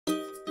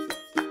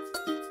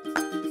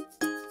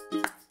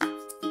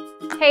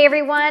Hey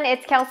everyone,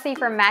 it's Kelsey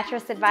from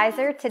Mattress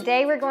Advisor.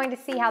 Today we're going to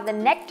see how the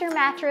Nectar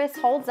mattress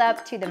holds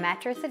up to the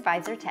Mattress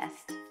Advisor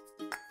test.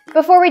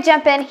 Before we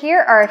jump in, here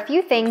are a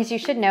few things you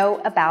should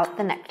know about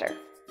the Nectar.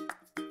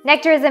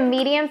 Nectar is a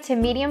medium to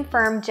medium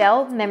firm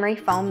gel memory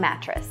foam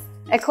mattress.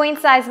 A queen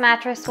size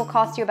mattress will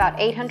cost you about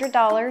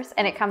 $800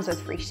 and it comes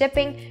with free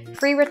shipping,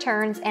 free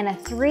returns, and a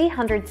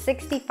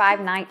 365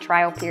 night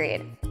trial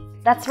period.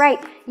 That's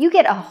right, you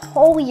get a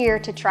whole year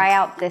to try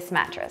out this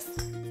mattress.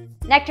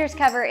 Nectar's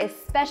cover is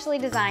specially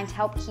designed to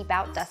help keep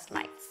out dust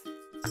mites.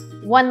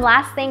 One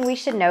last thing we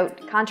should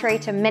note, contrary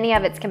to many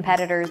of its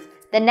competitors,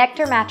 the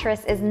Nectar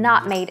mattress is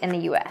not made in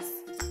the US,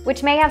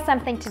 which may have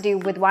something to do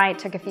with why it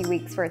took a few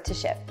weeks for it to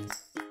ship.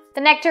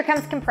 The Nectar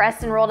comes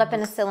compressed and rolled up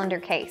in a cylinder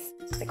case.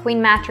 The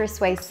queen mattress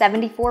weighs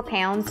 74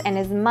 pounds and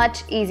is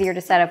much easier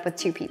to set up with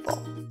 2 people.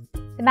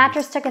 The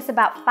mattress took us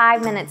about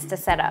 5 minutes to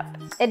set up.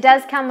 It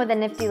does come with a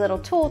nifty little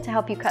tool to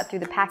help you cut through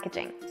the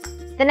packaging.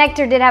 The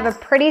Nectar did have a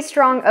pretty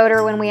strong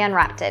odor when we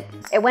unwrapped it.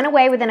 It went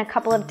away within a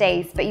couple of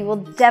days, but you will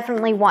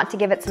definitely want to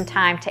give it some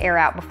time to air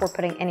out before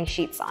putting any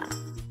sheets on.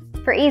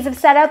 For ease of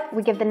setup,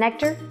 we give the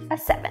Nectar a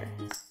 7.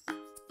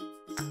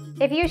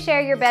 If you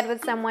share your bed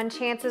with someone,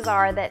 chances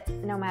are that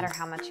no matter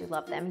how much you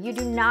love them, you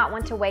do not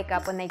want to wake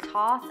up when they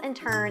toss and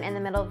turn in the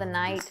middle of the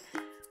night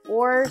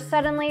or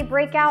suddenly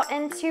break out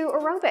into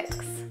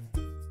aerobics.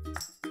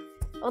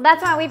 Well,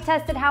 that's why we've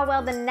tested how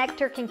well the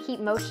Nectar can keep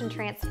motion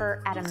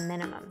transfer at a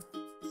minimum.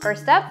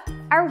 First up,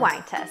 our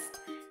wine test.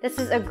 This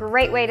is a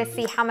great way to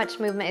see how much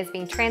movement is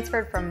being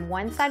transferred from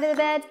one side of the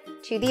bed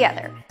to the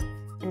other.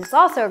 And it's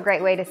also a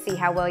great way to see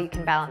how well you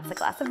can balance a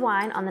glass of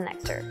wine on the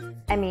Nectar.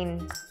 I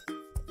mean,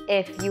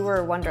 if you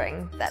were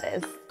wondering, that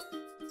is.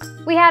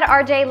 We had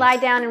RJ lie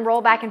down and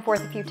roll back and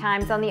forth a few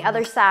times on the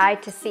other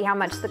side to see how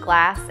much the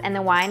glass and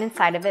the wine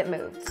inside of it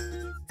moved.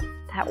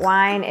 That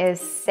wine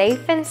is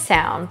safe and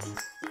sound,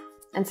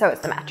 and so is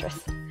the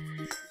mattress.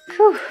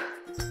 Whew.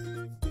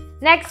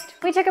 Next,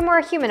 we took a more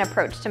human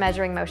approach to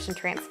measuring motion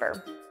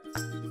transfer.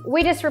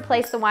 We just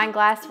replaced the wine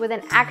glass with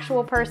an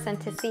actual person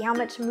to see how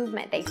much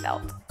movement they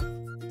felt.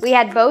 We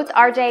had both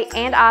RJ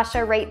and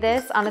Asha rate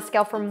this on a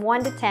scale from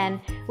 1 to 10,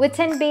 with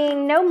 10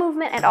 being no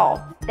movement at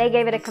all. They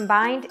gave it a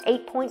combined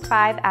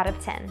 8.5 out of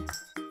 10.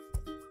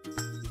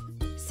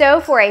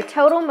 So for a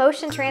total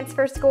motion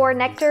transfer score,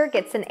 Nectar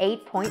gets an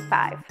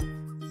 8.5.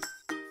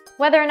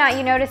 Whether or not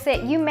you notice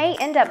it, you may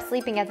end up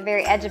sleeping at the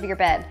very edge of your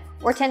bed,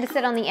 or tend to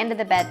sit on the end of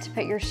the bed to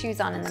put your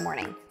shoes on in the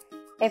morning.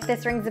 If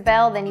this rings a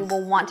bell, then you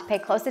will want to pay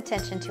close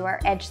attention to our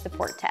edge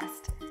support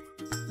test.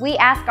 We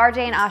asked RJ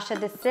and Asha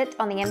to sit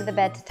on the end of the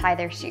bed to tie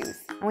their shoes,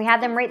 and we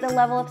had them rate the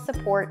level of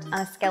support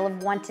on a scale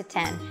of 1 to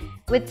 10,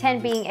 with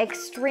 10 being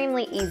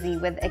extremely easy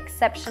with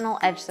exceptional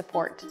edge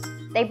support.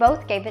 They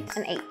both gave it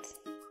an 8.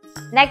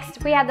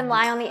 Next, we had them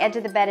lie on the edge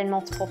of the bed in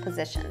multiple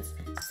positions,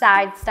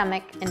 side,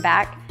 stomach, and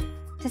back,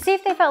 to see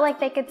if they felt like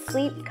they could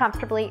sleep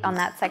comfortably on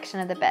that section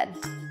of the bed.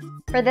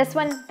 For this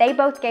one, they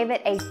both gave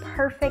it a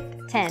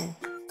perfect 10.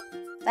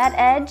 That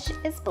edge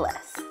is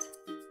blessed.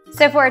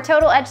 So for a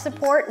total edge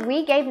support,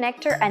 we gave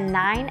Nectar a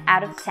 9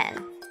 out of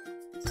 10.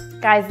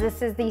 Guys,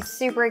 this is the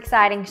super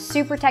exciting,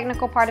 super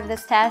technical part of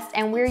this test,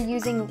 and we're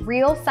using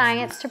real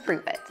science to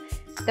prove it.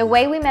 The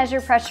way we measure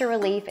pressure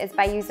relief is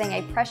by using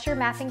a pressure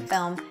mapping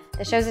film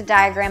that shows a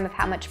diagram of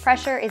how much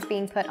pressure is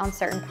being put on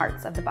certain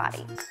parts of the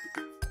body.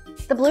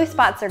 The blue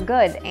spots are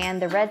good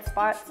and the red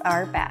spots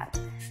are bad.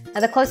 Now,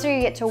 the closer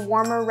you get to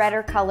warmer,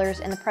 redder colors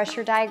in the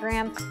pressure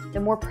diagram, the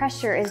more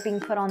pressure is being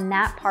put on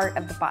that part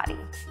of the body.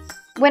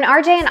 When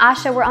RJ and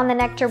Asha were on the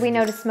Nectar, we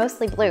noticed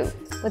mostly blue,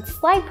 with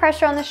slight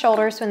pressure on the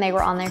shoulders when they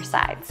were on their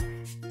sides.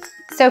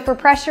 So for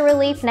pressure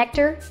relief,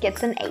 Nectar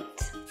gets an 8.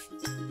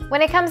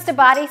 When it comes to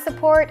body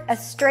support, a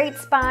straight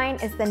spine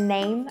is the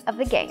name of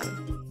the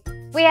game.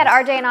 We had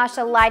RJ and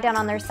Asha lie down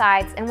on their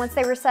sides, and once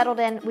they were settled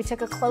in, we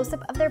took a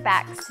close-up of their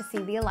backs to see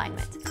the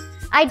alignment.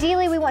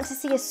 Ideally, we want to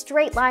see a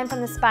straight line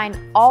from the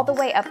spine all the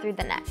way up through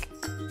the neck.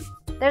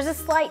 There's a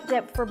slight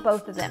dip for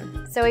both of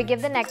them, so we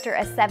give the Nectar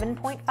a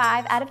 7.5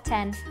 out of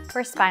 10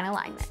 for spine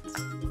alignment.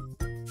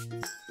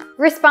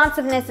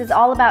 Responsiveness is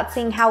all about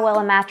seeing how well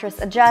a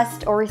mattress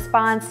adjusts or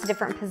responds to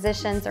different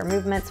positions or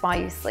movements while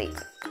you sleep.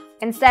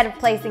 Instead of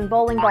placing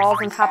bowling balls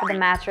on top of the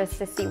mattress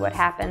to see what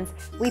happens,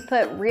 we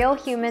put real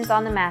humans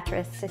on the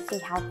mattress to see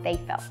how they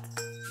felt.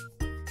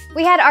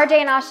 We had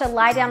RJ and Asha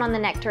lie down on the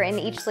Nectar in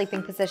each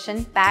sleeping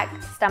position,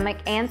 back, stomach,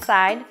 and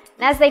side.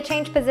 And as they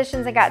changed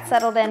positions and got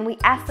settled in, we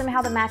asked them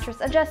how the mattress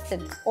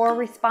adjusted or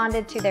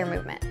responded to their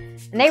movement.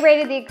 And they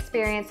rated the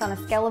experience on a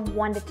scale of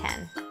 1 to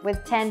 10,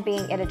 with 10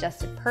 being it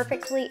adjusted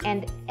perfectly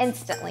and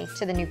instantly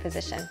to the new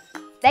position.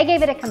 They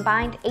gave it a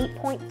combined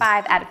 8.5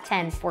 out of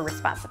 10 for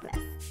responsiveness.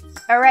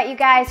 All right, you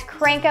guys,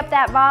 crank up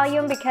that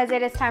volume because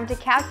it is time to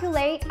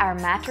calculate our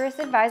Mattress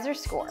Advisor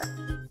Score.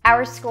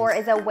 Our score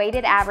is a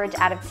weighted average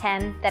out of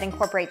 10 that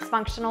incorporates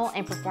functional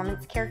and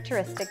performance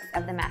characteristics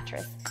of the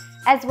mattress,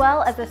 as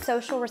well as a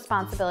social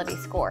responsibility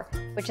score,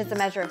 which is a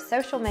measure of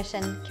social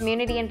mission,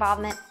 community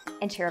involvement,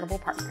 and charitable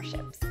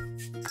partnerships.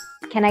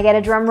 Can I get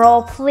a drum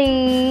roll,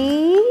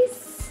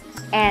 please?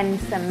 And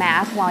some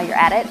math while you're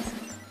at it.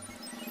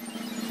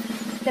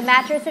 The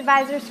Mattress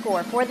Advisor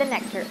score for the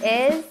Nectar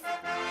is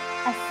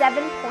a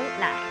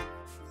 7.9.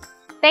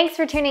 Thanks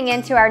for tuning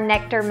in to our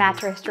Nectar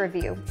mattress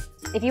review.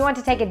 If you want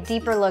to take a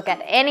deeper look at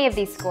any of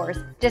these scores,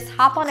 just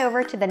hop on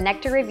over to the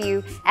Nectar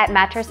review at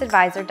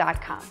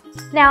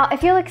mattressadvisor.com. Now,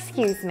 if you'll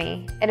excuse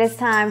me, it is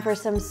time for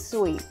some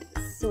sweet,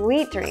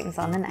 sweet dreams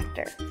on the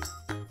Nectar.